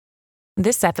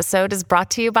This episode is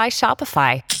brought to you by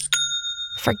Shopify.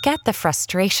 Forget the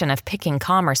frustration of picking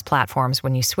commerce platforms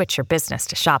when you switch your business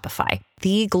to Shopify,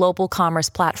 the global commerce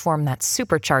platform that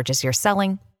supercharges your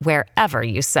selling wherever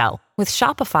you sell. With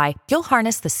Shopify, you'll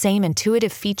harness the same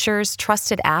intuitive features,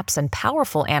 trusted apps, and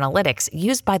powerful analytics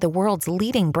used by the world's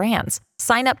leading brands.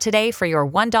 Sign up today for your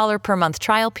 $1 per month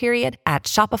trial period at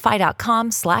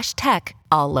shopify.com/tech,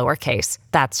 all lowercase.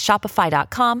 That's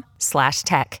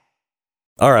shopify.com/tech.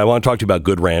 All right, I want to talk to you about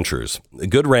Good Ranchers.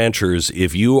 Good Ranchers,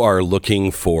 if you are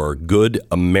looking for good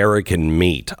American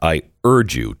meat, I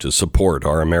urge you to support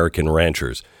our American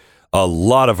ranchers. A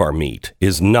lot of our meat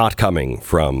is not coming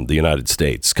from the United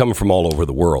States, it's coming from all over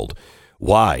the world.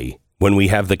 Why? When we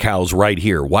have the cows right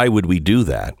here, why would we do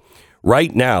that?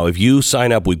 Right now, if you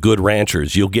sign up with Good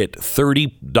Ranchers, you'll get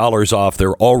 $30 off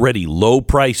their already low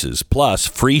prices plus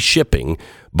free shipping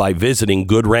by visiting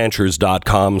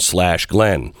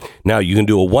goodranchers.com/Glenn. Now, you can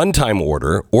do a one-time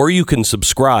order or you can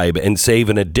subscribe and save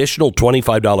an additional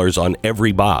 $25 on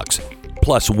every box.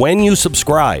 Plus, when you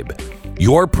subscribe,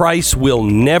 your price will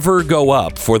never go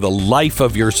up for the life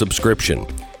of your subscription.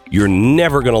 You're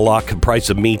never going to lock the price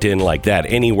of meat in like that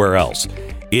anywhere else.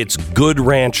 It's Good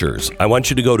Ranchers. I want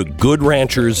you to go to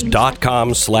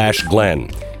goodranchers.com/Glenn.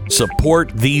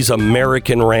 Support these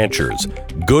American ranchers.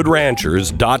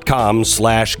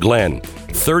 Goodranchers.com/Glenn.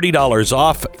 $30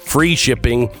 off, free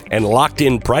shipping, and locked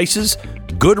in prices.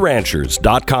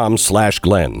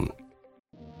 Goodranchers.com/Glenn.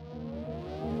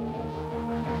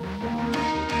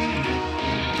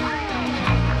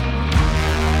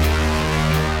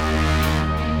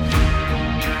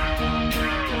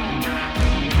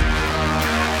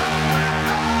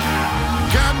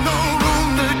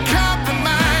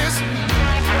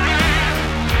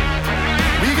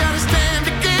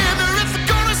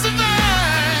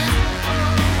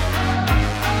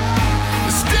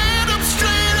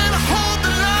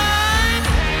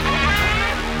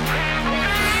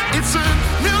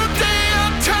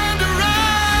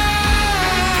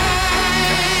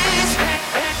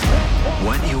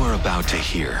 To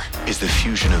hear is the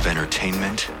fusion of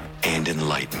entertainment and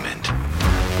enlightenment.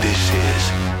 This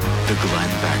is the Glenn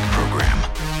Beck Program.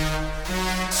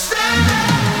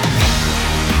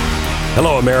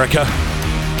 Hello, America.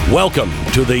 Welcome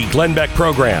to the Glenn Beck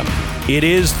Program. It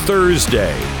is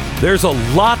Thursday. There's a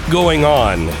lot going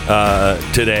on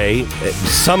today.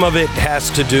 Some of it has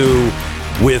to do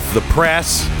with the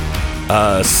press.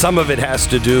 Some of it has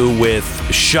to do with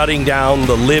shutting down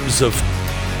the libs of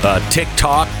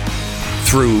TikTok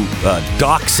through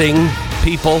doxing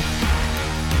people.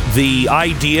 The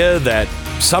idea that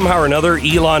somehow or another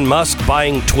Elon Musk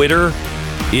buying Twitter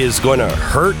is going to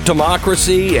hurt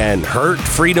democracy and hurt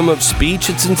freedom of speech,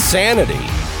 it's insanity.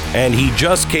 And he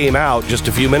just came out just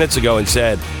a few minutes ago and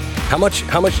said, how much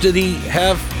did he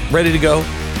have ready to go?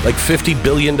 Like $50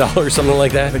 billion, something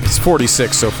like that? I think it's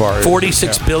 46 so far.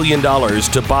 $46 billion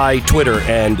to buy Twitter,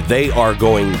 and they are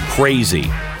going crazy.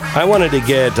 I wanted to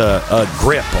get a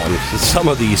grip on some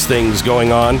of these things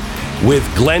going on with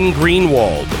Glenn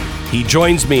Greenwald. He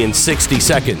joins me in 60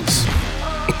 seconds.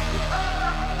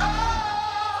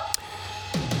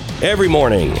 Every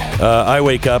morning, I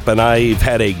wake up and I've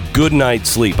had a good night's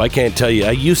sleep. I can't tell you,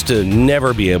 I used to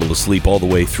never be able to sleep all the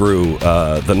way through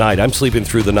the night. I'm sleeping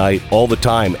through the night all the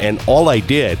time, and all I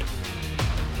did,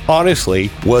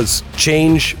 honestly, was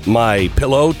change my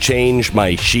pillow, change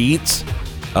my sheets,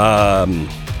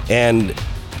 and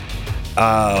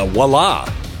voila,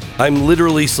 I'm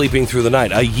literally sleeping through the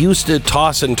night. I used to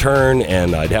toss and turn,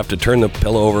 and I'd have to turn the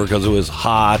pillow over because it was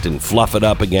hot and fluff it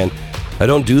up again. I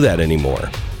don't do that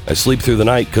anymore. I sleep through the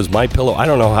night because my pillow, I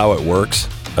don't know how it works,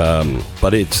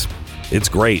 but it's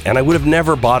great. And I would have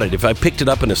never bought it. If I picked it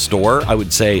up in a store, I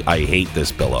would say, I hate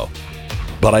this pillow.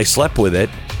 But I slept with it,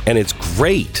 and it's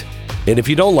great. And if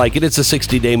you don't like it, it's a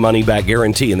 60-day money-back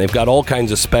guarantee. And they've got all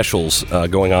kinds of specials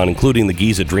going on, including the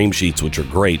Giza Dream Sheets, which are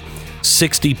great.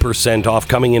 60% off,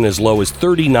 coming in as low as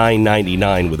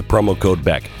 $39.99 with the promo code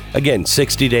Beck. Again,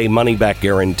 60-day money-back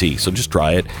guarantee. So just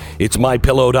try it. It's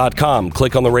mypillow.com.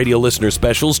 Click on the radio listener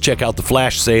specials. Check out the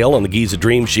flash sale on the Giza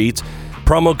Dream Sheets.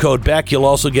 Promo code Beck. You'll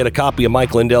also get a copy of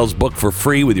Mike Lindell's book for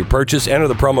free with your purchase. Enter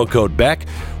the promo code Beck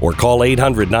or call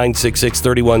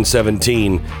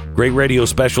 800-966-3117. Great radio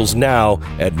specials now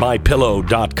at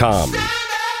mypillow.com.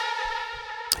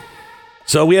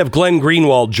 So we have Glenn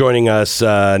Greenwald joining us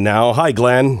now. Hi,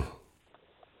 Glenn.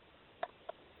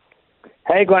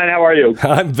 Hey, Glenn. How are you?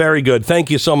 I'm very good.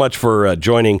 Thank you so much for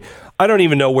joining. I don't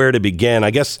even know where to begin.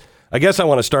 I guess I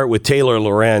want to start with Taylor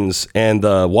Lorenz and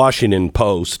the Washington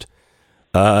Post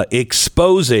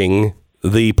exposing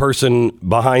the person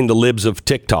behind the libs of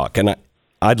TikTok. And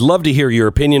I'd love to hear your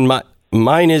opinion.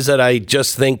 Mine is that I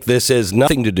just think this has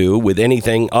nothing to do with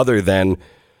anything other than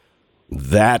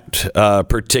that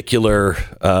particular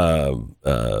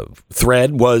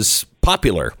thread was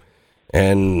popular,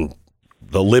 and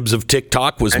the libs of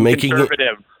TikTok was making it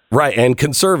right and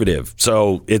conservative.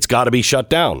 So it's got to be shut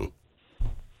down.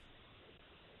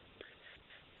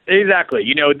 Exactly.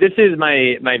 This is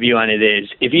my view on it is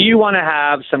if you want to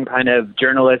have some kind of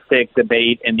journalistic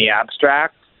debate in the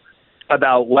abstract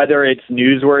about whether it's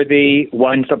newsworthy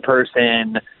once a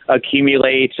person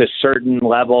accumulates a certain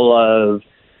level of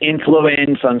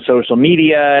influence on social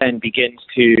media and begins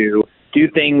to do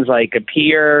things like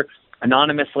appear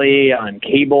anonymously on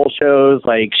cable shows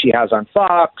like she has on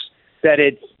Fox, that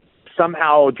it's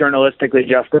somehow journalistically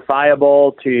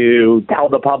justifiable to tell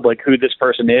the public who this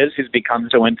person is who's become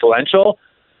so influential.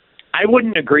 I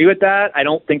wouldn't agree with that. I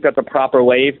don't think that's a proper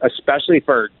way, especially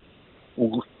for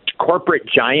corporate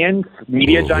giants,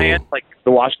 media giants like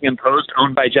the Washington Post,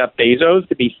 owned by Jeff Bezos,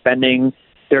 to be spending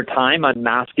their time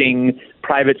unmasking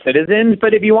private citizens.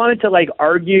 But if you wanted to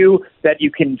argue that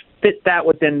you can fit that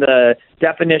within the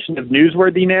definition of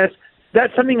newsworthiness,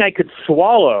 that's something I could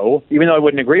swallow, even though I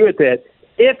wouldn't agree with it,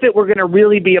 if it were going to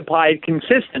really be applied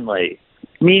consistently,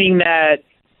 meaning that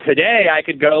today I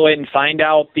could go and find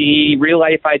out the real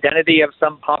life identity of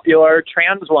some popular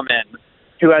trans woman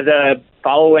who has a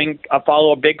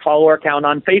big follower count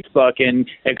on Facebook and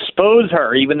expose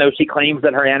her, even though she claims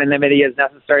that her anonymity is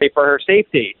necessary for her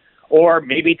safety. Or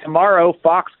maybe tomorrow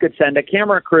Fox could send a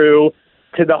camera crew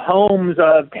to the homes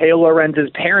of Taylor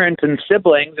Lorenz's parents and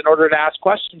siblings in order to ask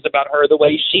questions about her the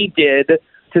way she did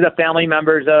to the family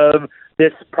members of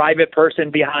this private person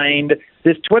behind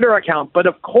this Twitter account. But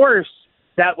of course,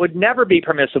 that would never be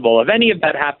permissible. If any of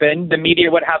that happened, the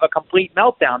media would have a complete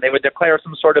meltdown. They would declare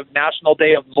some sort of national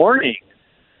day of mourning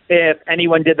if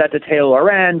anyone did that to Taylor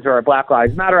Lorenz or a Black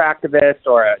Lives Matter activist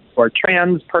or a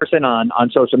trans person on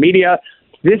social media.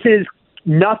 This is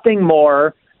nothing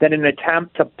more than an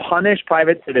attempt to punish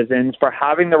private citizens for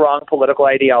having the wrong political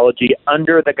ideology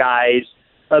under the guise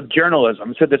of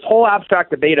journalism. So this whole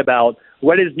abstract debate about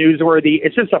what is newsworthy,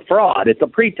 it's just a fraud. It's a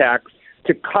pretext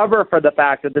to cover for the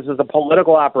fact that this is a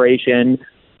political operation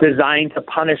designed to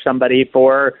punish somebody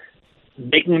for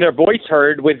making their voice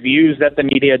heard with views that the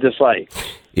media dislike.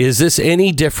 Is this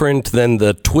any different than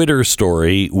the Twitter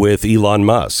story with Elon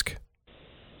Musk?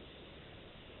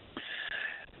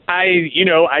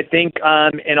 I think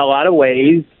in a lot of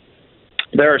ways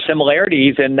there are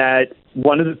similarities in that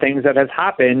one of the things that has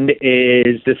happened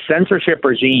is the censorship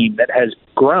regime that has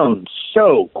grown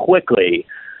so quickly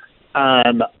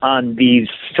on these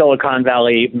Silicon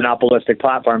Valley monopolistic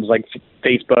platforms like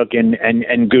Facebook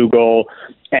and Google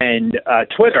and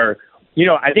Twitter.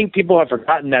 I think people have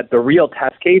forgotten that the real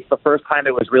test case, the first time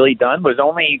it was really done, was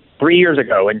only 3 years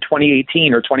ago in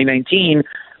 2018 or 2019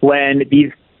 when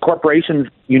these corporations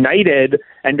united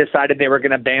and decided they were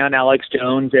going to ban Alex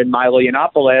Jones and Milo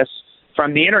Yiannopoulos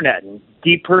from the internet and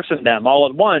deperson them all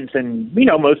at once. And,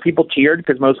 most people cheered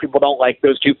because most people don't like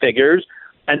those two figures.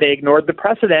 And they ignored the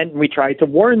precedent. And we tried to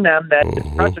warn them that this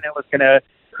precedent was going to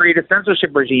create a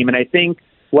censorship regime. And I think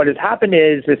what has happened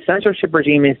is the censorship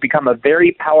regime has become a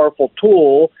very powerful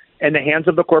tool in the hands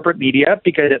of the corporate media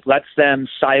because it lets them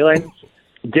silence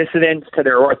dissidents to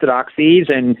their orthodoxies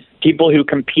and people who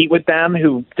compete with them,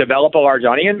 who develop a large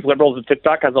audience. Liberals of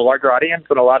TikTok has a larger audience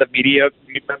than a lot of media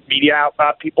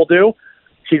people do.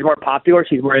 She's more popular,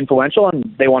 she's more influential,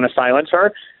 and they want to silence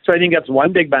her. So I think that's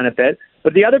one big benefit.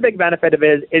 But the other big benefit of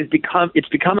it is it's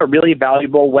become a really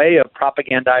valuable way of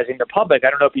propagandizing the public.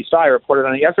 I don't know if you saw, I reported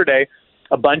on it yesterday,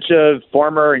 a bunch of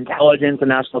former intelligence and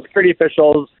national security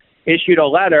officials issued a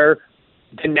letter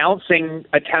denouncing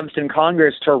attempts in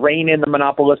Congress to rein in the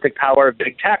monopolistic power of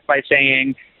big tech by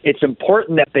saying it's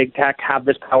important that big tech have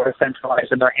this power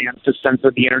centralized in their hands to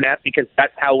censor the internet because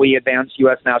that's how we advance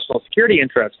U.S. national security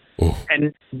interests.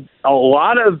 And a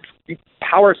lot of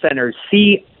power centers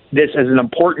see this as an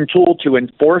important tool to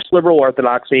enforce liberal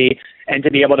orthodoxy and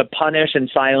to be able to punish and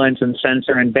silence and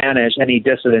censor and banish any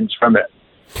dissidents from it.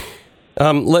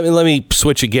 Let me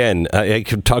switch again. I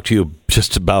can talk to you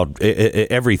just about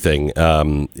everything.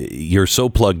 You're so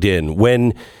plugged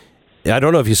in. I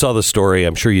don't know if you saw the story,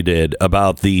 I'm sure you did,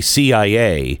 about the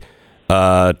CIA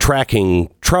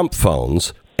tracking Trump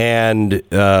phones. And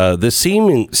this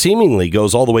seemingly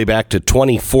goes all the way back to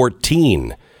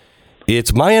 2014.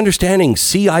 It's my understanding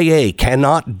CIA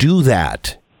cannot do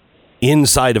that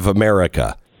inside of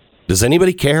America. Does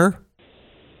anybody care?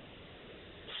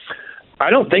 I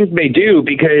don't think they do,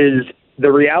 because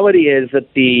the reality is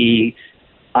that the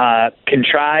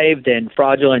contrived and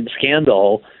fraudulent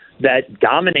scandal that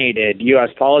dominated U.S.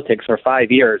 politics for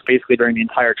 5 years, basically during the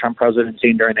entire Trump presidency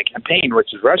and during the campaign,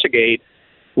 which is Russiagate,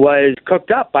 was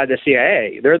cooked up by the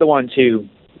CIA. They're the ones who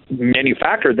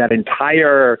manufactured that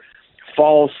entire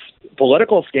false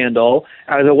political scandal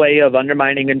as a way of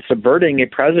undermining and subverting a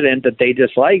president that they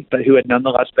disliked, but who had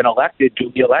nonetheless been elected to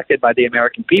be elected by the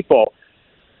American people.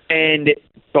 And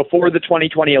before the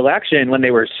 2020 election, when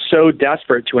they were so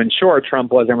desperate to ensure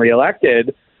Trump wasn't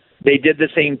reelected, they did the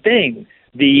same thing.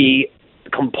 The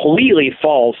completely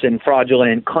false and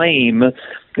fraudulent claim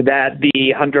that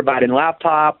the Hunter Biden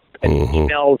laptop and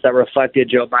emails that reflected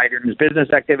Joe Biden's business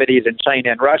activities in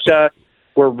China and Russia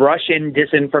were Russian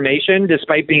disinformation,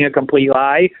 despite being a complete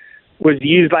lie, was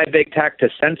used by big tech to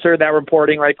censor that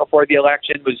reporting right before the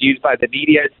election, was used by the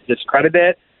media to discredit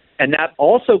it. And that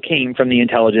also came from the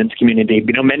intelligence community.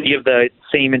 You know, many of the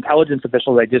same intelligence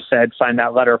officials I just said signed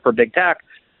that letter for big tech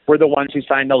were the ones who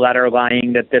signed the letter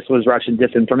lying that this was Russian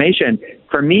disinformation.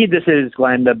 For me, this is,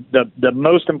 Glenn, the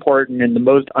most important and the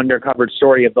most undercovered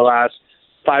story of the last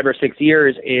 5 or 6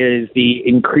 years is the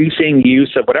increasing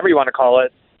use of whatever you want to call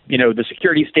it, you know, the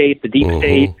security state, the deep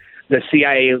state, the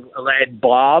CIA-led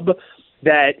blob,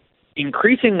 that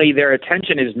increasingly their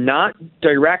attention is not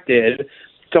directed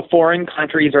to foreign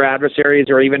countries or adversaries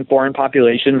or even foreign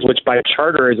populations, which by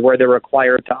charter is where they're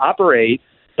required to operate,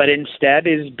 but instead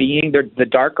is being the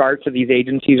dark arts of these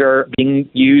agencies are being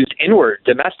used inward,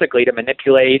 domestically, to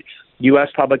manipulate U.S.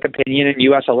 public opinion and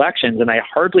U.S. elections. And I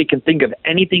hardly can think of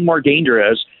anything more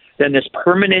dangerous than this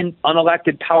permanent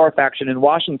unelected power faction in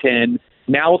Washington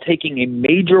now taking a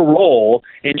major role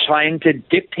in trying to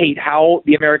dictate how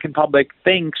the American public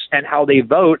thinks and how they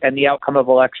vote and the outcome of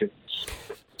elections.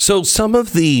 So some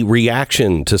of the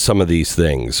reaction to some of these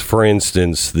things, for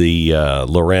instance, the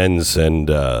Lorenz and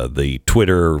the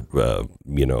Twitter,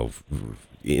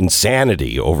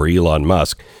 insanity over Elon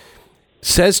Musk,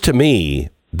 says to me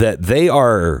that they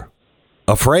are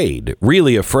afraid,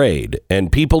 really afraid,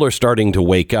 and people are starting to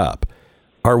wake up.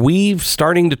 Are we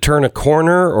starting to turn a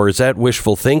corner, or is that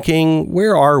wishful thinking?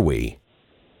 Where are we?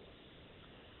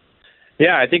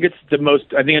 Yeah, I think it's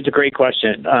a great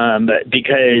question,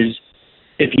 because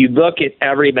if you look at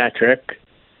every metric,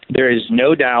 there is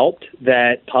no doubt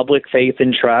that public faith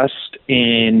and trust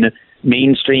in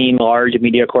mainstream large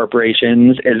media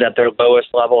corporations is at their lowest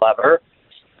level ever.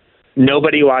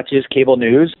 Nobody watches cable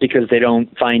news because they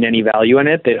don't find any value in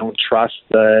it. They don't trust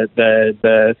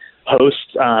the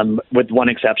hosts, with one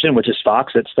exception, which is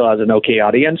Fox. It still has an okay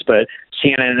audience, but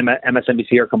CNN and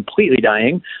MSNBC are completely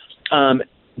dying.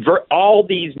 All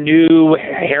these new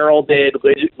heralded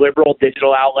liberal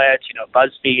digital outlets,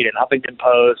 BuzzFeed and Huffington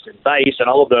Post and Vice and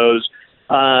all of those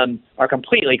are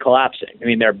completely collapsing. I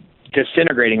mean, they're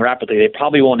disintegrating rapidly. They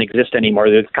probably won't exist anymore.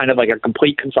 There's kind of like a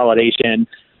complete consolidation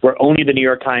where only the New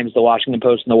York Times, the Washington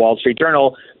Post, and the Wall Street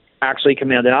Journal actually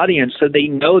command an audience. So they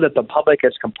know that the public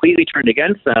has completely turned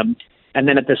against them. And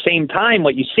then at the same time,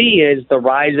 what you see is the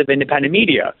rise of independent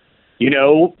media.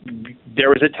 There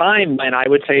was a time, and I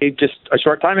would say just a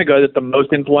short time ago, that the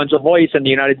most influential voice in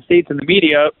the United States in the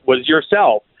media was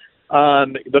yourself,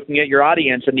 looking at your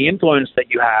audience and the influence that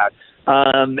you had.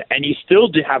 And you still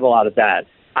do have a lot of that.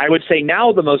 I would say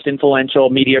now the most influential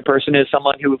media person is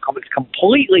someone who is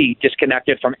completely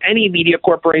disconnected from any media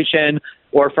corporation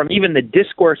or from even the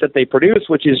discourse that they produce,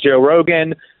 which is Joe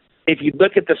Rogan. If you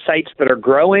look at the sites that are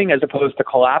growing as opposed to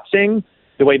collapsing,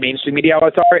 the way mainstream media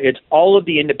outlets are, it's all of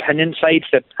the independent sites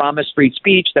that promise free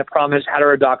speech, that promise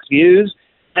heterodox views.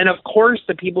 And of course,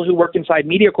 the people who work inside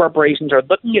media corporations are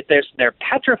looking at this and they're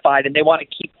petrified and they want to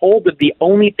keep hold of the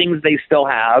only things they still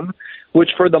have,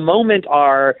 which for the moment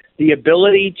are the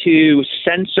ability to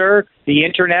censor the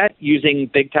internet using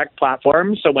big tech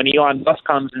platforms. So when Elon Musk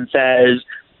comes and says,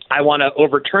 I want to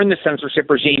overturn the censorship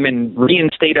regime and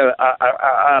reinstate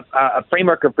a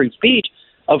framework of free speech,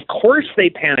 of course they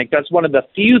panic. That's one of the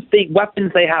few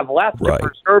weapons they have left to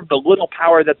preserve the little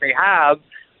power that they have,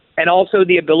 and also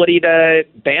the ability to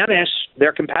banish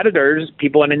their competitors,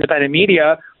 people in independent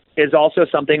media, is also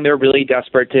something they're really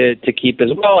desperate to keep as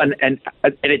well. And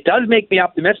it does make me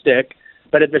optimistic,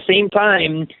 but at the same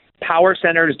time, power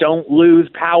centers don't lose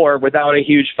power without a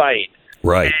huge fight.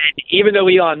 Right. And even though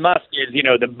Elon Musk is,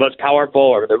 the most powerful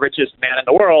or the richest man in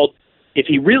the world, if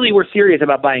he really were serious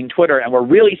about buying Twitter and were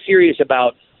really serious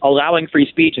about allowing free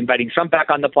speech, inviting Trump back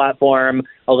on the platform,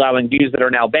 allowing views that are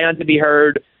now banned to be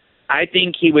heard, I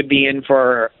think he would be in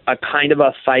for a kind of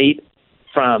a fight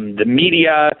from the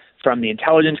media, from the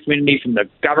intelligence community, from the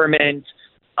government,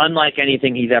 unlike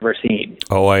anything he's ever seen.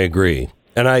 Oh, I agree.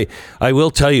 And I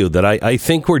will tell you that I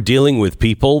think we're dealing with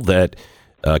people that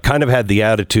kind of had the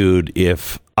attitude,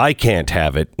 if I can't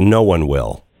have it, no one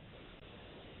will.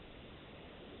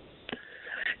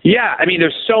 Yeah, I mean,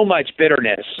 there's so much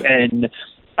bitterness and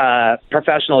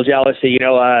professional jealousy.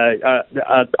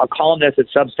 A columnist at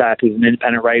Substack who's an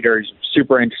independent writer, he's a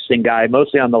super interesting guy,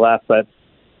 mostly on the left, but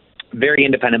very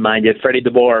independent-minded. Freddie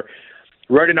DeBoer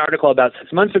wrote an article about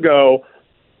 6 months ago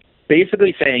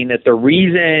basically saying that the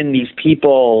reason these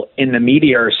people in the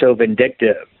media are so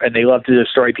vindictive and they love to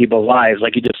destroy people's lives,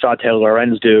 like you just saw Taylor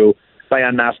Lorenz do by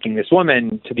unmasking this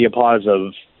woman to the applause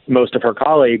of most of her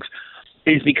colleagues,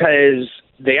 is because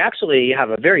they actually have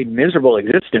a very miserable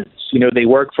existence. They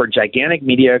work for gigantic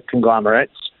media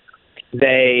conglomerates.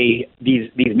 These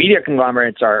media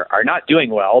conglomerates are not doing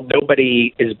well.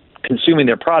 Nobody is consuming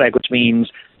their product, which means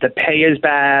the pay is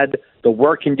bad, the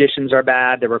work conditions are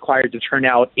bad. They're required to turn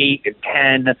out 8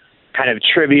 and 10 kind of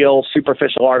trivial,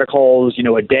 superficial articles,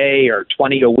 a day or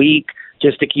 20 a week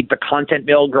just to keep the content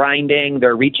mill grinding.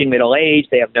 They're reaching middle age.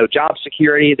 They have no job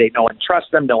security. No one trusts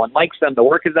them. No one likes them. The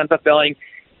work is unfulfilling.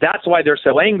 That's why they're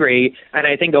so angry. And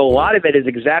I think a lot of it is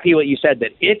exactly what you said,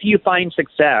 that if you find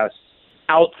success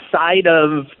outside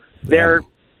of their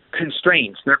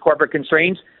constraints, their corporate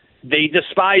constraints, they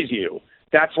despise you.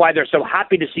 That's why they're so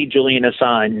happy to see Julian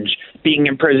Assange being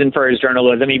imprisoned for his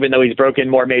journalism, even though he's broken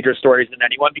more major stories than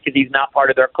anyone, because he's not part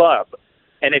of their club.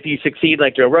 And if you succeed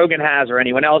like Joe Rogan has or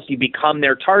anyone else, you become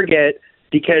their target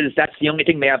because that's the only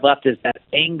thing they have left is that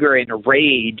anger and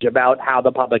rage about how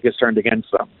the public is turned against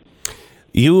them.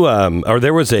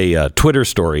 There was a Twitter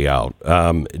story out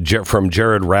from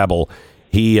Jared Rabel.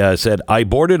 He said, I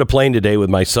boarded a plane today with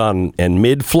my son, and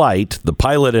mid-flight, the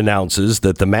pilot announces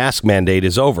that the mask mandate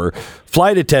is over.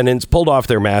 Flight attendants pulled off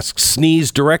their masks,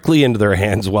 sneezed directly into their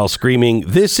hands while screaming,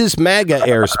 "This is MAGA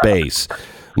airspace."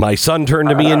 My son turned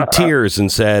to me in tears and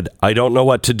said, I don't know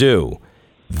what to do.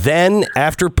 Then,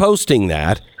 after posting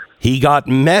that, he got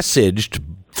messaged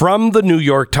from the New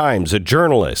York Times, a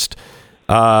journalist,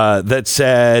 that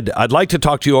said, I'd like to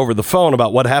talk to you over the phone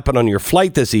about what happened on your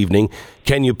flight this evening.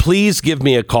 Can you please give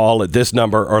me a call at this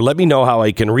number or let me know how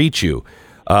I can reach you?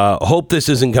 Hope this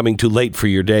isn't coming too late for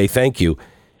your day. Thank you.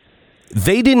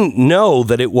 They didn't know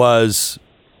that it was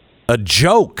a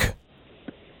joke.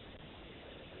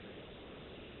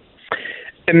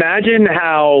 Imagine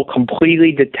how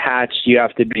completely detached you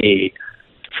have to be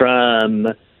from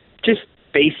just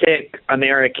basic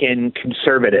American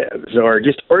conservatives or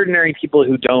just ordinary people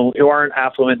who aren't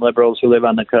affluent liberals who live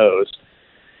on the coast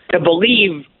to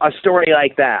believe a story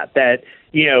like that,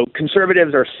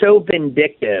 conservatives are so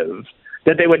vindictive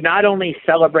that they would not only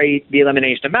celebrate the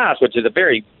elimination of masks, which is a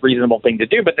very reasonable thing to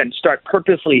do, but then start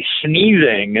purposely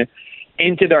sneezing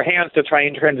into their hands to try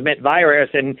and transmit virus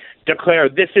and declare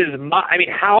this is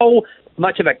how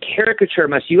much of a caricature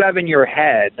must you have in your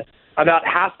head about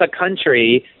half the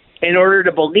country in order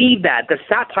to believe that? The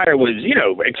satire was,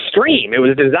 extreme. It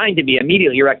was designed to be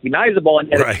immediately recognizable, and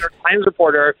yet a New York Times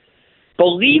reporter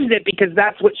believes it because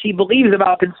that's what she believes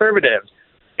about conservatives.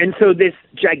 And so this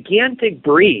gigantic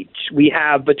breach we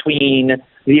have between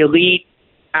the elite,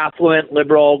 affluent,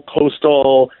 liberal,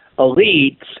 coastal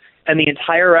elites and the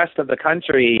entire rest of the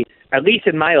country, at least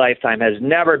in my lifetime, has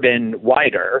never been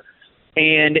wider.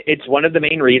 And it's one of the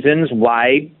main reasons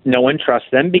why no one trusts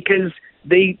them, because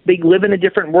they live in a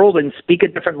different world and speak a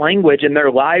different language, and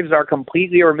their lives are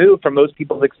completely removed from most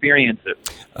people's experiences.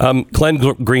 Glenn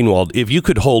Greenwald, if you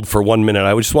could hold for 1 minute,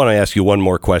 I just want to ask you one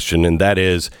more question, and that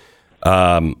is,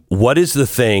 what is the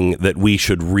thing that we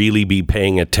should really be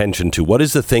paying attention to? What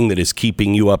is the thing that is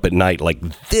keeping you up at night? Like,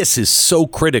 this is so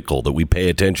critical that we pay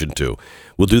attention to.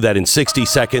 We'll do that in 60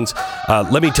 seconds.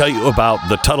 Let me tell you about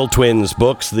the Tuttle Twins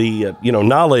books.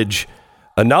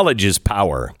 Knowledge is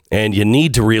power, and you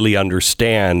need to really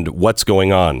understand what's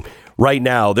going on. Right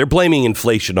now, they're blaming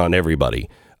inflation on everybody.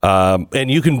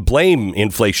 And you can blame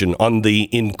inflation on the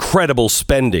incredible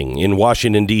spending in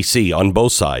Washington, D.C. on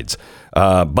both sides.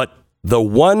 But the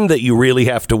one that you really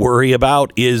have to worry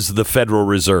about is the Federal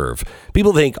Reserve.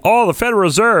 People think, the Federal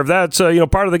Reserve, that's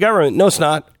part of the government. No, it's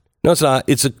not. No, it's not.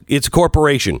 It's a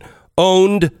corporation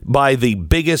owned by the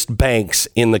biggest banks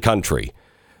in the country.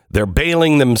 They're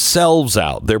bailing themselves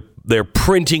out. They're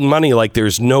printing money like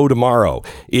there's no tomorrow.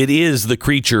 It is the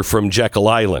creature from Jekyll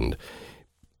Island.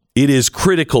 It is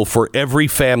critical for every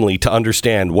family to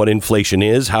understand what inflation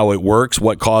is, how it works,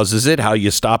 what causes it, how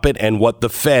you stop it, and what the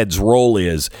Fed's role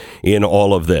is in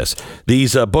all of this.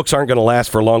 These books aren't going to last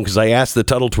for long because I asked the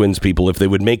Tuttle Twins people if they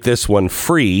would make this one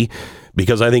free,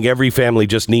 because I think every family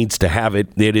just needs to have it.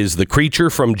 It is The Creature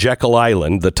from Jekyll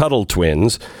Island, the Tuttle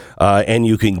Twins, and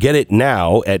you can get it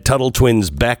now at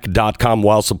TuttleTwinsBeck.com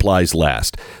while supplies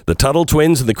last. The Tuttle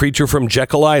Twins and The Creature from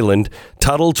Jekyll Island,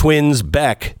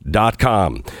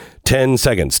 TuttleTwinsBeck.com. 10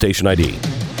 seconds, station ID.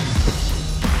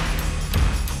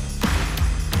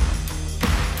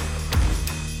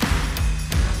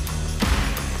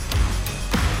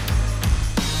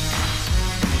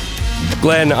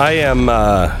 Glenn,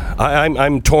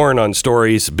 I'm torn on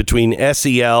stories between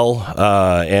SEL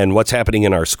and what's happening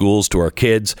in our schools to our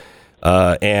kids,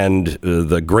 and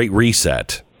the Great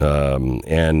Reset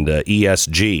and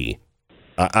ESG.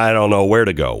 I don't know where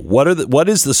to go. What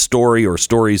is the story or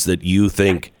stories that you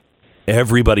think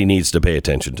everybody needs to pay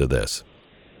attention to this?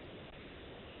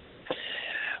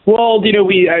 Well,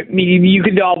 you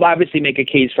could obviously make a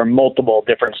case for multiple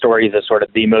different stories as sort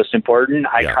of the most important.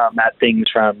 I come at things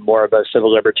from more of a civil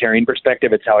libertarian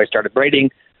perspective. It's how I started writing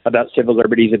about civil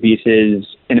liberties abuses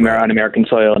on American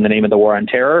soil in the name of the war on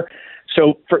terror.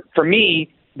 So for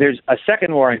me, there's a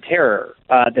second war on terror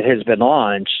that has been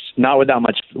launched, not with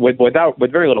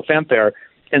very little fanfare,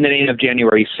 in the name of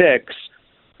January 6th,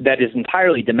 that is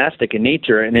entirely domestic in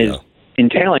nature and is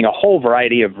entailing a whole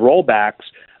variety of rollbacks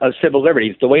of civil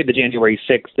liberties. The way the January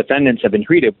 6th defendants have been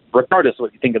treated, regardless of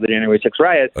what you think of the January 6th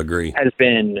riot, has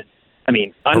been,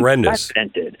 horrendous.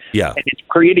 Unprecedented. Yeah. And it's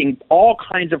creating all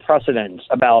kinds of precedents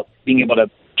about being able to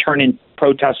turn in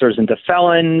protesters into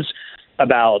felons,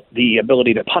 about the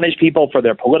ability to punish people for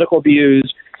their political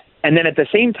views. And then at the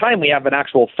same time, we have an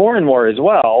actual foreign war as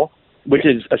well, which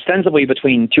is ostensibly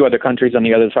between two other countries on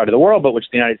the other side of the world, but which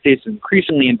the United States is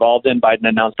increasingly involved in. Biden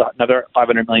announced another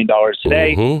 $500 million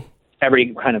today. Mm-hmm.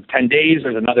 Every kind of 10 days,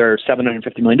 there's another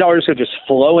 $750 million. So just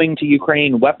flowing to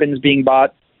Ukraine, weapons being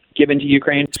bought, given to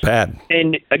Ukraine. It's bad.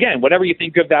 And again, whatever you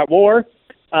think of that war,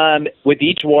 with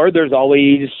each war, there's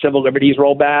always civil liberties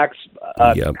rollbacks,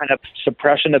 kind of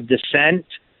suppression of dissent.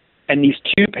 And these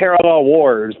two parallel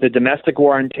wars, the domestic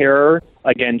war on terror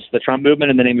against the Trump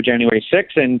movement in the name of January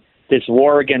 6th, and this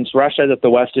war against Russia that the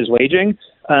West is waging,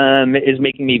 is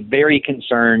making me very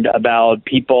concerned about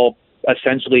people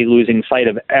essentially losing sight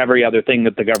of every other thing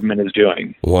that the government is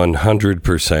doing.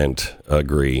 100%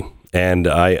 agree. And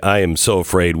I am so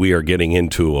afraid we are getting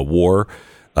into a war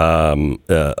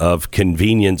of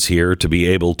convenience here to be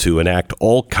able to enact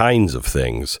all kinds of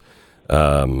things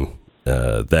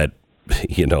that,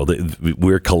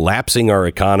 we're collapsing our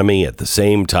economy at the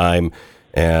same time.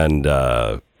 And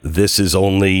this is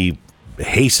only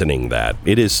hastening that.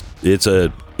 It's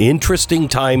a interesting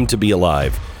time to be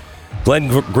alive. Glenn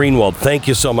Greenwald, thank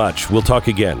you so much. We'll talk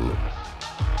again.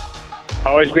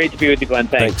 Always great to be with you, Glenn.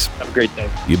 Thanks. Have a great day.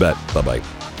 You bet. Bye-bye.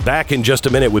 Back in just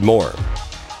a minute with more.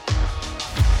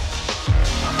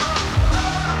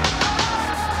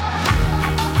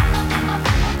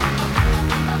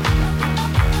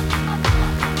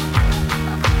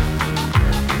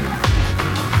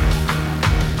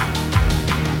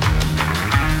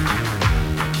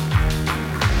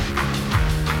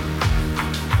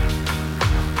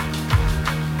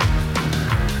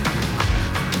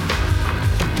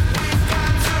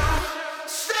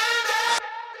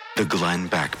 The Glenn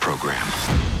Beck Program.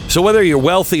 So whether you're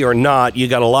wealthy or not, you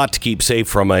got a lot to keep safe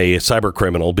from a cyber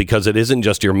criminal, because it isn't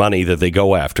just your money that they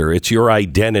go after. It's your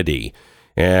identity.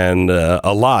 And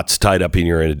a lot's tied up in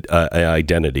your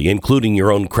identity, including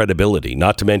your own credibility,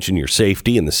 not to mention your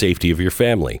safety and the safety of your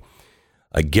family.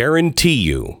 I guarantee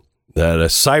you that a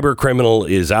cyber criminal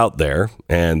is out there,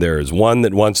 and there is one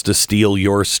that wants to steal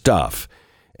your stuff,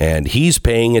 and he's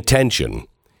paying attention.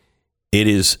 It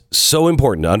is so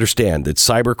important to understand that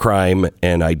cybercrime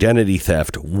and identity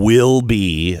theft will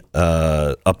be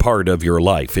a part of your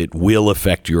life. It will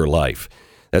affect your life.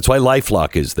 That's why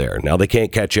LifeLock is there. Now, they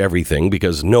can't catch everything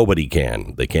because nobody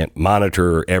can. They can't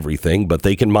monitor everything, but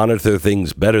they can monitor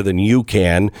things better than you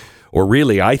can, or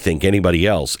really, I think, anybody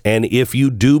else. And if you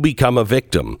do become a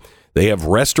victim, they have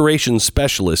restoration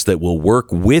specialists that will work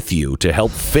with you to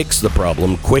help fix the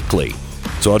problem quickly.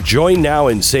 So join now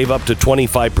and save up to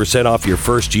 25% off your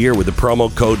first year with the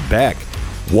promo code BECK.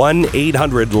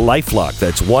 1-800-LIFELOCK.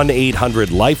 That's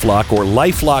 1-800-LIFELOCK or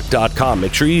lifelock.com.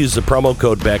 Make sure you use the promo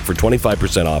code BECK for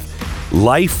 25% off.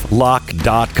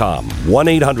 lifelock.com.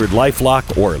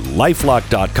 1-800-LIFELOCK or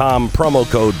lifelock.com.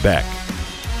 Promo code BECK.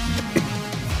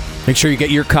 Make sure you get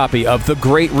your copy of The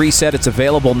Great Reset. It's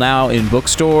available now in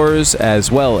bookstores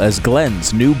as well as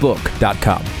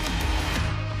glensnewbook.com.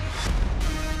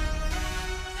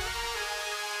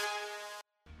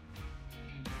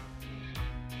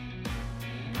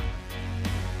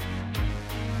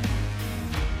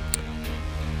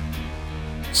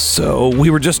 So we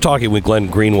were just talking with Glenn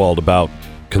Greenwald about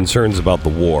concerns about the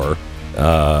war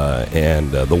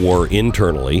and the war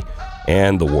internally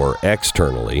and the war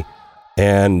externally.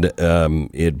 And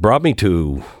it brought me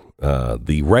to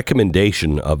the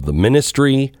recommendation of the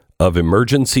Ministry of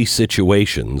Emergency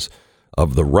Situations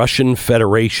of the Russian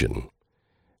Federation.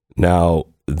 Now,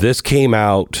 this came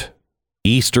out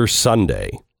Easter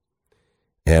Sunday.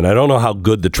 And I don't know how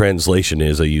good the translation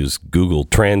is. I use Google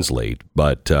Translate,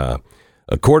 but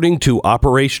According to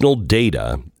operational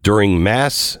data during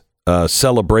mass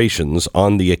celebrations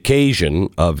on the occasion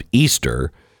of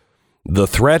Easter, the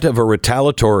threat of a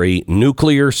retaliatory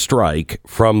nuclear strike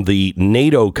from the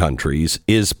NATO countries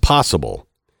is possible.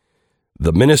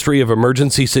 The Ministry of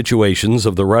Emergency Situations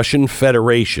of the Russian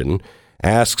Federation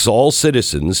asks all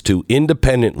citizens to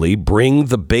independently bring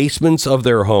the basements of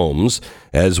their homes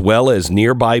as well as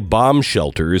nearby bomb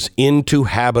shelters into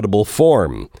habitable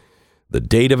form. The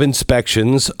date of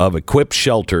inspections of equipped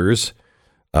shelters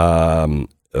by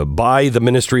the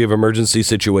Ministry of Emergency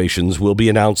Situations will be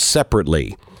announced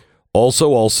separately. Also,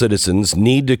 all citizens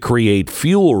need to create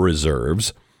fuel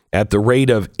reserves at the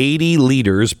rate of 80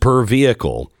 liters per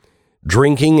vehicle.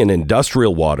 Drinking and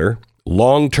industrial water,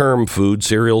 long-term food,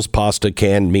 cereals, pasta,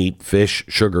 canned meat, fish,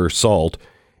 sugar, salt,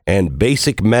 and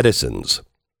basic medicines.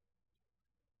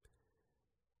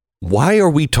 Why are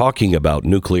we talking about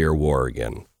nuclear war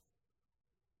again?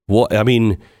 Well, I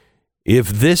mean, if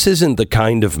this isn't the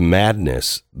kind of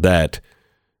madness that,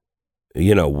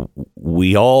 you know,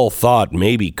 we all thought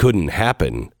maybe couldn't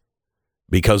happen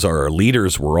because our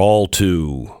leaders were all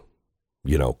too,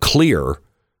 you know, clear,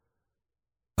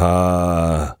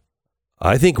 I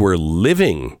think we're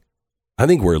living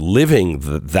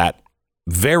that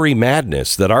very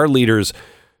madness that our leaders,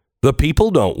 the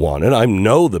people don't want it. I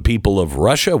know the people of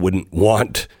Russia wouldn't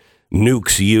want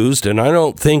nukes used, and I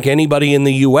don't think anybody in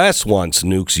the U.S. wants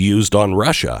nukes used on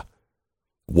Russia.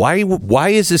 Why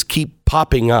is this keep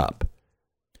popping up?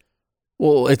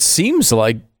 Well, it seems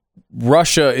like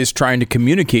Russia is trying to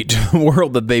communicate to the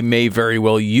world that they may very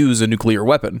well use a nuclear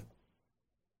weapon.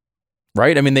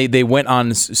 Right? I mean, they went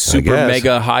on super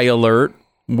mega high alert.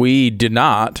 We did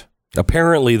not.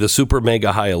 Apparently, the super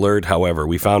mega high alert, however,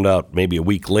 we found out maybe a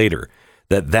week later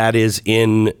that is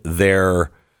in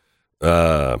their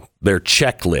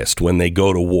checklist when they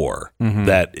go to war,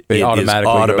 that it is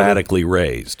automatically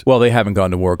raised. Well, they haven't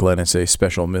gone to war, Glenn. It's a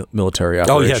special military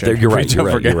operation. Oh, yeah,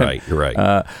 you're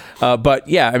right. But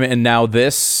yeah, I mean, and now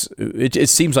this, it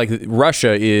seems like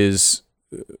Russia is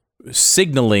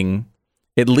signaling,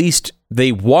 at least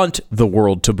they want the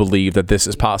world to believe that this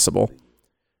is possible.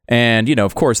 And, you know,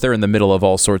 of course, they're in the middle of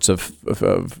all sorts of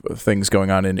things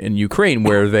going on in Ukraine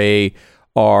where they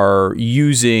are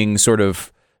using sort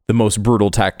of the most brutal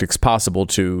tactics possible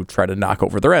to try to knock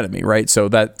over their enemy, right? So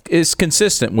that is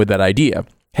consistent with that idea.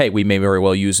 Hey, we may very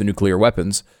well use nuclear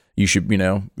weapons. You should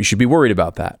be worried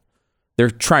about that. They're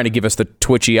trying to give us the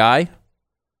twitchy eye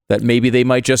that maybe they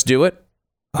might just do it.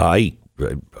 I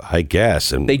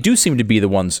guess. And they do seem to be the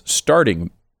ones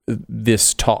starting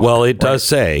this talk. Well, it does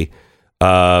say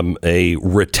a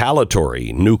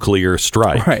retaliatory nuclear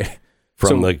strike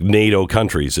from the NATO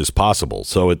countries is possible.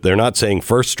 So they're not saying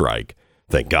first strike,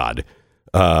 thank God.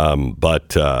 But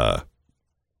they're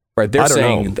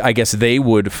saying, I guess they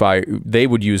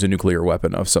would use a nuclear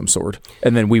weapon of some sort,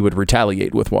 and then we would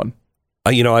retaliate with one.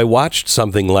 I watched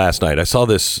something last night. I saw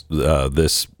this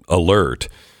alert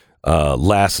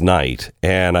last night,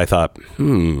 and I thought,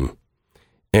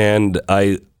 and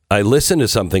I listened to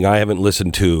something I haven't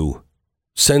listened to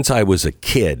since I was a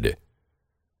kid.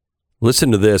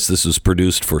 Listen to this. This was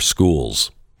produced for schools.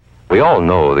 We all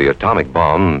know the atomic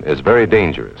bomb is very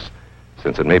dangerous.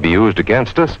 Since it may be used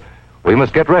against us, we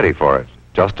must get ready for it,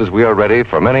 just as we are ready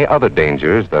for many other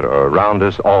dangers that are around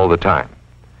us all the time.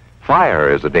 Fire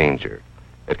is a danger.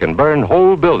 It can burn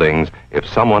whole buildings if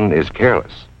someone is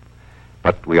careless.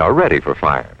 But we are ready for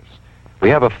fires. We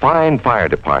have a fine fire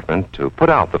department to put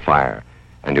out the fire,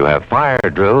 and you have fire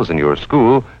drills in your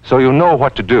school so you know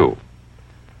what to do.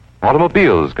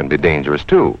 Automobiles can be dangerous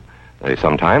too. They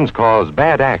sometimes cause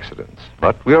bad accidents,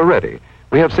 but we are ready.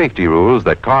 We have safety rules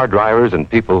that car drivers and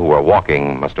people who are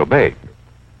walking must obey.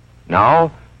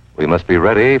 Now, we must be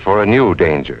ready for a new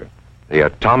danger, the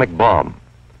atomic bomb.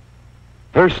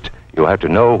 First, you have to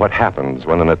know what happens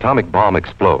when an atomic bomb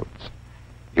explodes.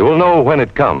 You will know when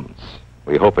it comes.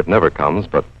 We hope it never comes,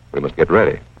 but we must get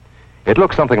ready. It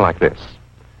looks something like this.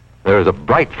 There is a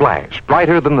bright flash,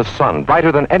 brighter than the sun,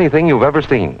 brighter than anything you've ever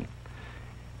seen.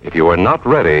 If you are not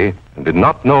ready and did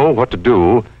not know what to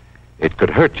do, it could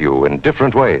hurt you in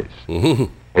different ways.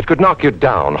 It could knock you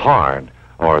down hard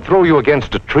or throw you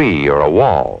against a tree or a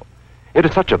wall. It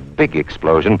is such a big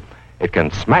explosion, it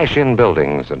can smash in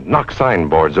buildings and knock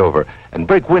signboards over and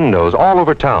break windows all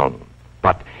over town.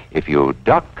 But if you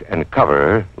duck and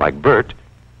cover like Bert,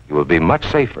 you will be much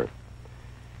safer.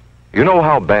 You know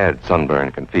how bad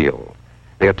sunburn can feel.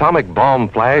 The atomic bomb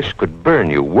flash could burn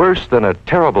you worse than a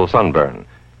terrible sunburn,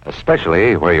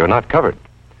 especially where you're not covered.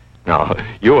 Now,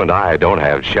 you and I don't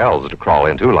have shells to crawl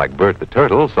into like Bert the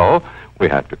turtle, so we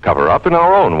have to cover up in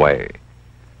our own way.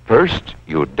 First,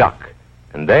 you duck,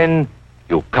 And then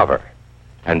you cover.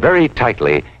 And very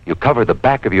tightly, you cover the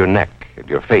back of your neck and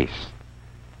your face.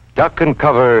 Duck and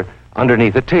cover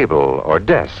underneath a table or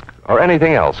desk or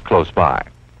anything else close by.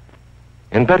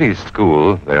 In Betty's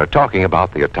school, they are talking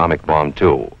about the atomic bomb,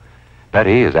 too.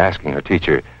 Betty is asking her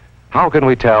teacher, how can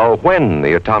we tell when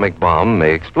the atomic bomb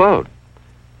may explode?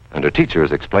 And her teacher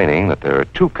is explaining that there are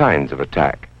two kinds of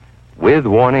attack, with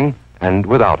warning and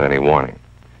without any warning.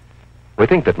 We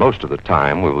think that most of the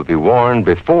time we will be warned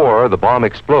before the bomb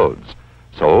explodes,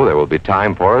 so there will be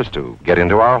time for us to get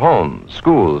into our homes,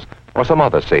 schools, or some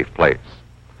other safe place.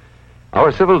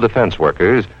 Our civil defense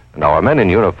workers and our men in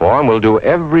uniform will do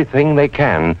everything they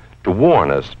can to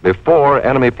warn us before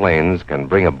enemy planes can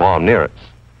bring a bomb near us.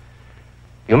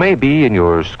 You may be in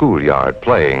your schoolyard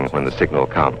playing when the signal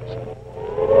comes.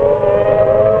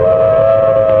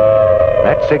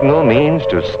 That signal means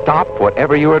to stop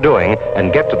whatever you are doing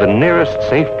and get to the nearest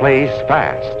safe place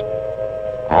fast.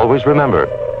 Always remember,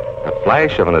 the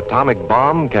flash of an atomic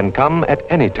bomb can come at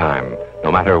any time,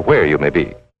 no matter where you may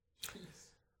be.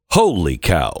 Holy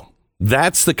cow.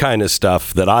 That's the kind of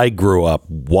stuff that I grew up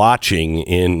watching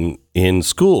in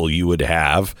school. You would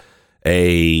have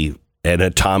an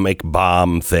atomic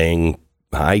bomb thing.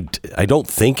 I don't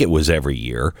think it was every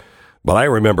year, but I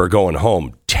remember going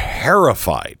home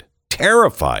terrified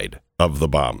of the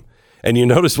bomb. And you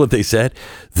notice what they said?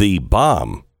 The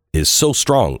bomb is so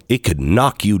strong, it could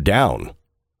knock you down.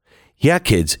 Yeah,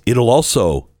 kids, it'll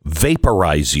also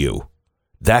vaporize you.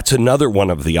 That's another one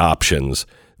of the options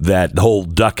that the whole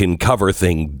duck and cover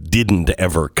thing didn't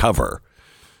ever cover.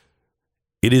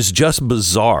 It is just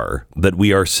bizarre that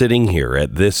we are sitting here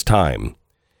at this time,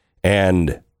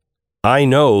 and I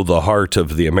know the heart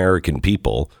of the American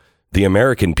people. The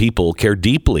American people care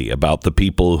deeply about the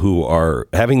people who are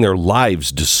having their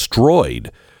lives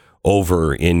destroyed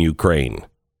over in Ukraine.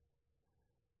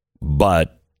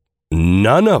 But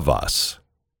none of us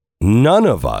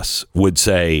would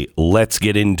say, let's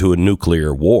get into a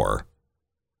nuclear war.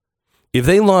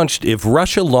 If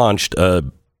Russia launched a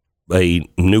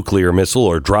nuclear missile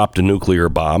or dropped a nuclear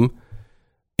bomb,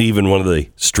 even one of the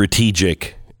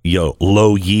strategic,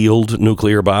 low yield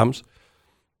nuclear bombs,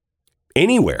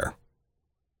 anywhere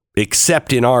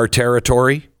except in our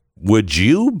territory, would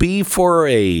you be for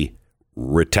a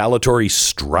retaliatory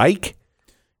strike?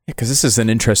 Because this is an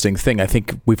interesting thing. I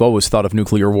think we've always thought of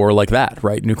nuclear war like that,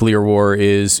 right? Nuclear war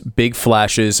is big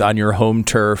flashes on your home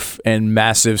turf and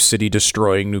massive city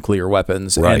destroying nuclear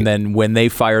weapons. Right. And then when they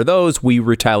fire those, we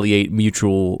retaliate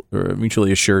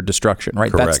mutually assured destruction,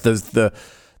 right? Correct. That's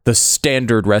the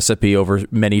standard recipe over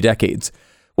many decades.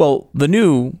 Well, the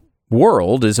new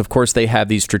world is, of course, they have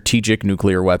these strategic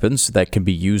nuclear weapons that can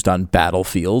be used on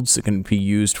battlefields. It can be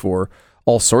used for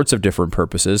all sorts of different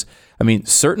purposes. I mean,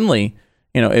 certainly,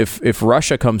 if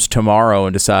Russia comes tomorrow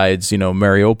and decides,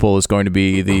 Mariupol is going to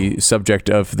be the subject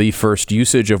of the first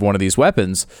usage of one of these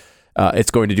weapons,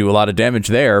 it's going to do a lot of damage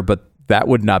there, but that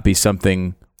would not be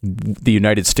something the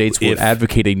United States would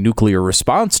advocate a nuclear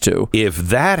response to. If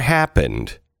that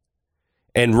happened,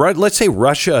 and let's say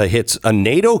Russia hits a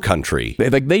NATO country.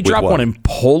 They drop one in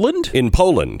Poland? In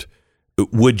Poland.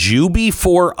 Would you be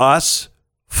for us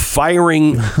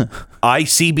firing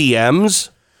ICBMs?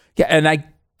 Yeah, and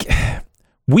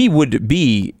we would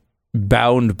be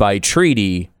bound by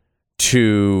treaty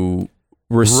to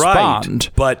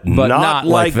respond, right, but not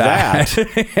like that.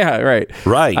 Yeah, right.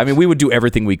 Right. I mean, we would do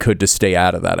everything we could to stay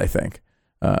out of that, I think.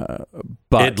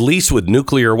 But at least with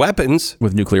nuclear weapons.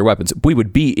 With nuclear weapons. We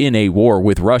would be in a war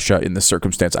with Russia in this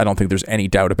circumstance. I don't think there's any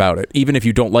doubt about it. Even if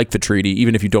you don't like the treaty,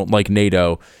 even if you don't like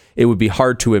NATO, it would be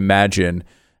hard to imagine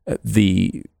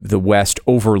the West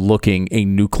overlooking a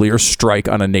nuclear strike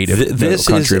on a native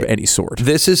country of any sort.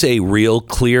 This is a real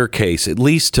clear case, at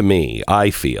least to me,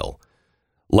 I feel.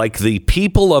 Like the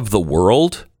people of the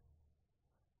world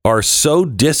are so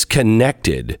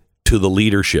disconnected to the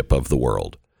leadership of the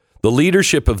world. The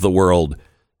leadership of the world,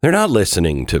 they're not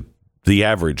listening to the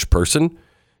average person.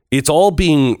 It's all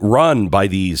being run by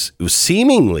these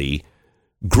seemingly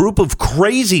group of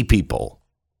crazy people.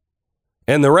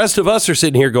 And the rest of us are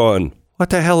sitting here going, what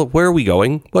the hell? Where are we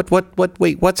going?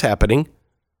 Wait, what's happening?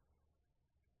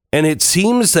 And it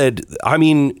seems that,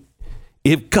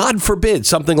 if God forbid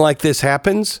something like this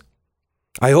happens,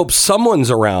 I hope someone's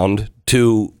around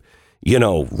to,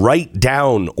 write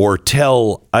down or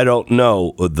tell, I don't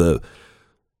know,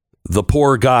 the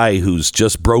poor guy who's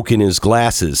just broken his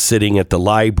glasses sitting at the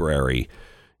library,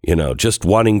 just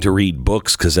wanting to read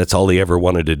books because that's all he ever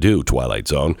wanted to do, Twilight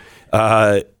Zone.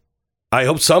 I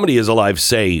hope somebody is alive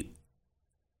say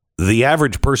the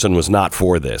average person was not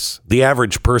for this. The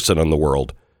average person in the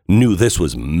world knew this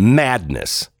was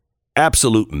madness.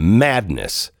 absolute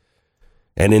madness.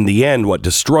 And in the end, what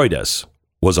destroyed us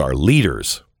was our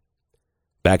leaders.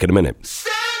 Back in a minute.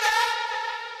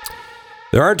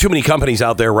 There aren't too many companies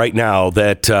out there right now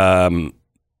that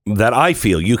that I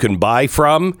feel you can buy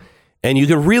from, and you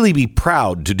can really be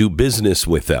proud to do business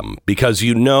with them, because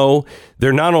you know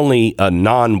they're not only a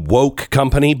non-woke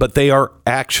company, but they are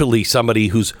actually somebody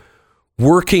who's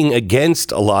working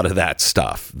against a lot of that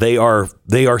stuff. They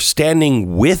are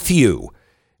standing with you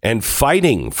and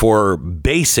fighting for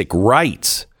basic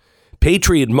rights.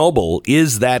 Patriot Mobile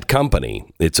is that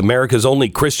company. It's America's only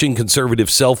Christian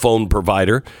conservative cell phone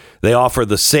provider. They offer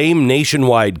the same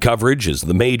nationwide coverage as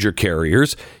the major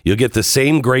carriers. You'll get the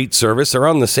same great service. They're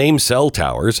on the same cell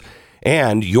towers.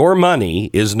 And your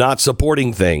money is not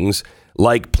supporting things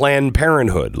like Planned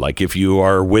Parenthood, like if you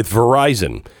are with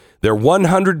Verizon. Their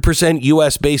 100%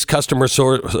 U.S.-based customer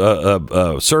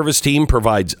service team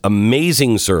provides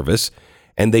amazing service,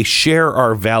 and they share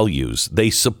our values.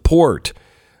 They support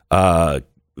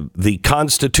the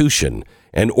Constitution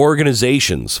and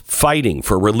organizations fighting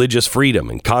for religious freedom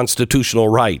and constitutional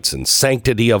rights and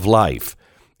sanctity of life.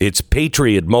 It's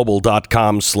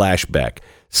patriotmobile.com/Beck.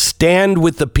 Stand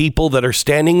with the people that are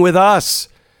standing with us.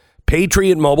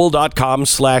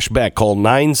 patriotmobile.com/Beck. Call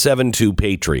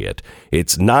 972-PATRIOT.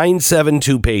 It's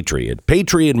 972-PATRIOT.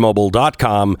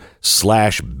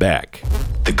 patriotmobile.com/Beck.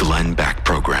 The Glenn Beck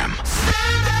Program.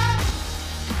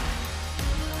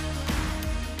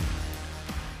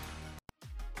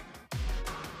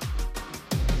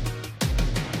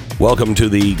 Welcome to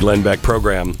the Glenn Beck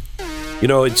Program. You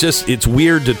know, it's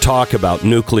weird to talk about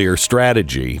nuclear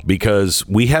strategy because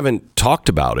we haven't talked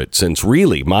about it since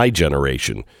really my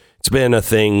generation. It's been a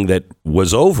thing that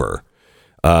was over.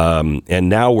 And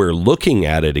now we're looking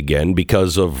at it again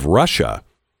because of Russia.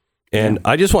 And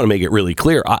I just want to make it really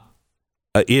clear.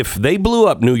 If they blew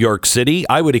up New York City,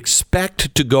 I would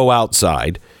expect to go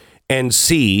outside and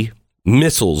see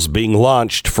missiles being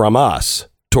launched from us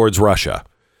towards Russia.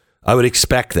 I would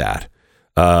expect that.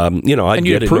 And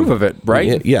you'd approve of it,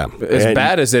 right? Yeah. As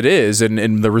bad as it is,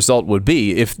 and the result would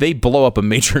be, if they blow up a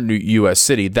major new U.S.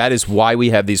 city, that is why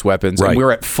we have these weapons, right. And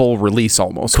we're at full release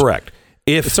almost. Correct.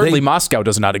 Certainly Moscow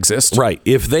does not exist. Right.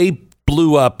 If they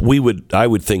blew up, I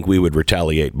would think we would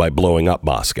retaliate by blowing up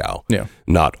Moscow. Yeah.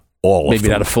 Not all of them.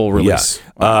 Maybe not a full release.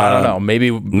 Yeah. I don't know. Maybe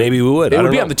we would. It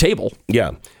would be on the table.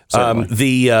 Yeah.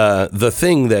 The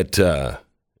thing that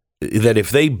if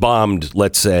they bombed,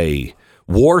 let's say,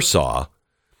 Warsaw,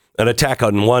 an attack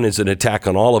on one is an attack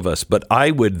on all of us. But I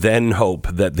would then hope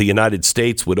that the United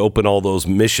States would open all those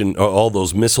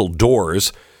missile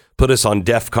doors, put us on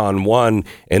DEFCON 1,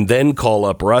 and then call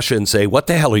up Russia and say, what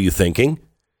the hell are you thinking?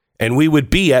 And we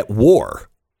would be at war.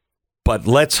 But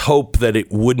let's hope that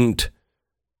it wouldn't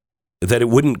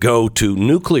go to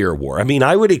nuclear war. I mean,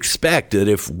 I would expect that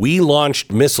if we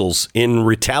launched missiles in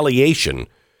retaliation,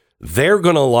 they're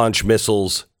going to launch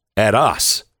missiles at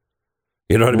us.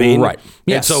 You know what I mean? Right.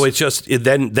 Yes. And so it's just,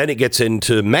 then it gets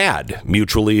into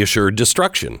mutually assured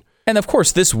destruction. And of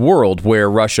course, this world where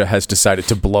Russia has decided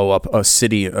to blow up a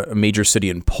major city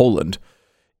in Poland,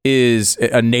 is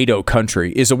a NATO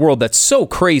country, is a world that's so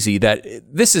crazy that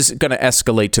this is going to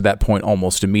escalate to that point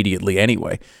almost immediately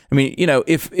anyway. I mean,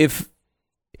 if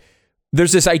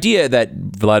there's this idea that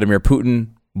Vladimir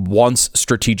Putin wants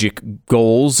strategic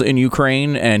goals in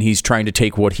Ukraine, and he's trying to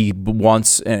take what he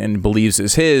wants and believes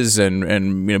is his,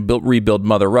 and rebuild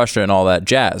Mother Russia and all that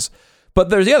jazz. But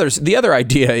there's the other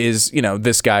idea is,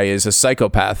 this guy is a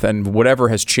psychopath, and whatever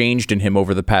has changed in him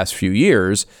over the past few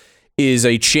years is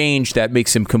a change that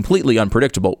makes him completely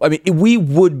unpredictable. I mean, we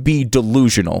would be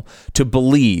delusional to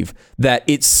believe that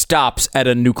it stops at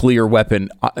a nuclear weapon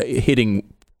hitting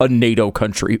a NATO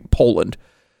country, Poland.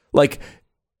 Like,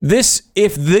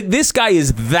 if this guy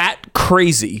is that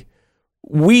crazy,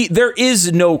 there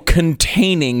is no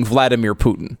containing Vladimir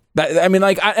Putin. I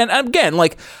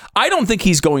don't think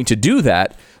he's going to do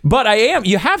that, but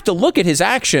you have to look at his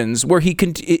actions where he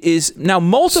is now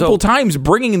multiple times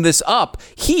bringing this up.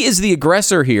 He is the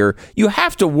aggressor here. You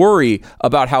have to worry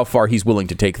about how far he's willing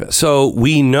to take this. So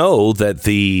we know that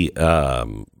the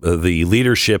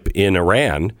leadership in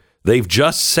Iran, they've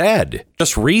just said,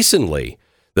 just recently,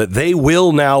 that they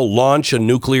will now launch a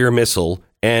nuclear missile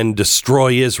and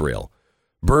destroy Israel,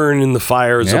 burn in the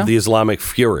fires of the Islamic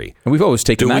fury. And we've always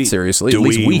taken that seriously. At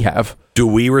least we have. Do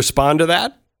we respond to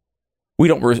that? We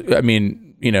don't.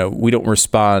 We don't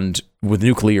respond with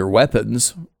nuclear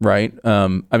weapons, right?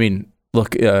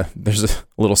 Look, there's a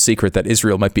little secret that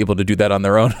Israel might be able to do that on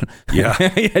their own. Yeah.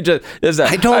 I don't that's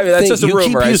think just a you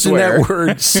rumor, keep I using swear. that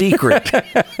word secret. But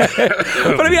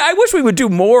I mean, I wish we would do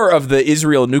more of the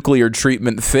Israel nuclear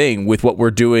treatment thing with what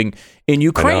we're doing in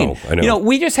Ukraine. I know. You know,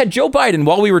 we just had Joe Biden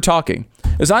while we were talking.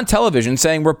 Is on television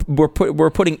saying we're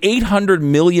putting $800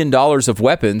 million of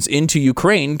weapons into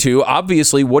Ukraine to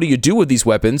obviously, what do you do with these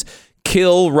weapons?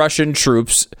 Kill Russian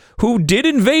troops who did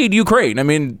invade Ukraine. I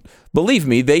mean, believe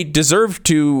me, they deserve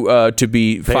to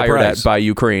be fired at by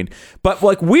Ukraine. But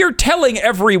like, we're telling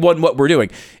everyone what we're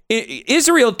doing.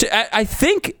 Israel, I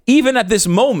think, even at this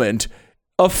moment,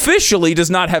 officially does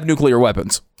not have nuclear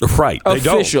weapons. Right. They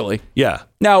officially. Don't. Yeah.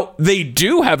 Now, they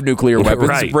do have nuclear weapons.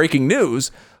 Right. Breaking news.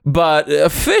 But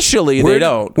officially, they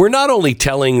don't. We're not only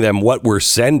telling them what we're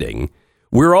sending,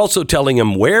 we're also telling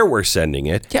them where we're sending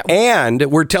it. Yeah. And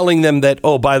we're telling them that,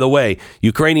 oh, by the way,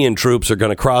 Ukrainian troops are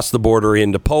going to cross the border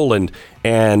into Poland,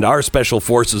 and our special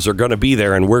forces are going to be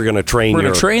there, and we're going to train them. We're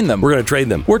going to train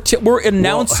them. We're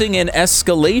announcing an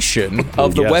escalation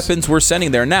of the weapons we're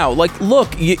sending there now. Like,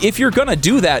 look, if you're going to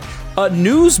do that, a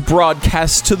news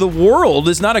broadcast to the world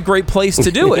is not a great place to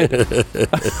do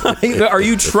it. Are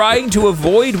you trying to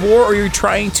avoid war, or are you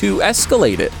trying to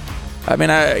escalate it? I mean,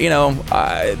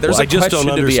 there's I just don't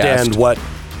understand what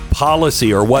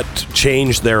policy or what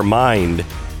changed their mind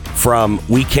from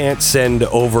we can't send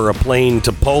over a plane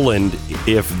to Poland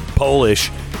if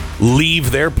Polish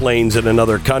leave their planes in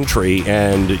another country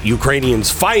and Ukrainians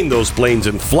find those planes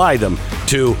and fly them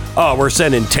to, oh, we're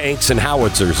sending tanks and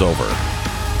howitzers over.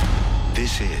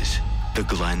 This is the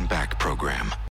Glenn Beck Program.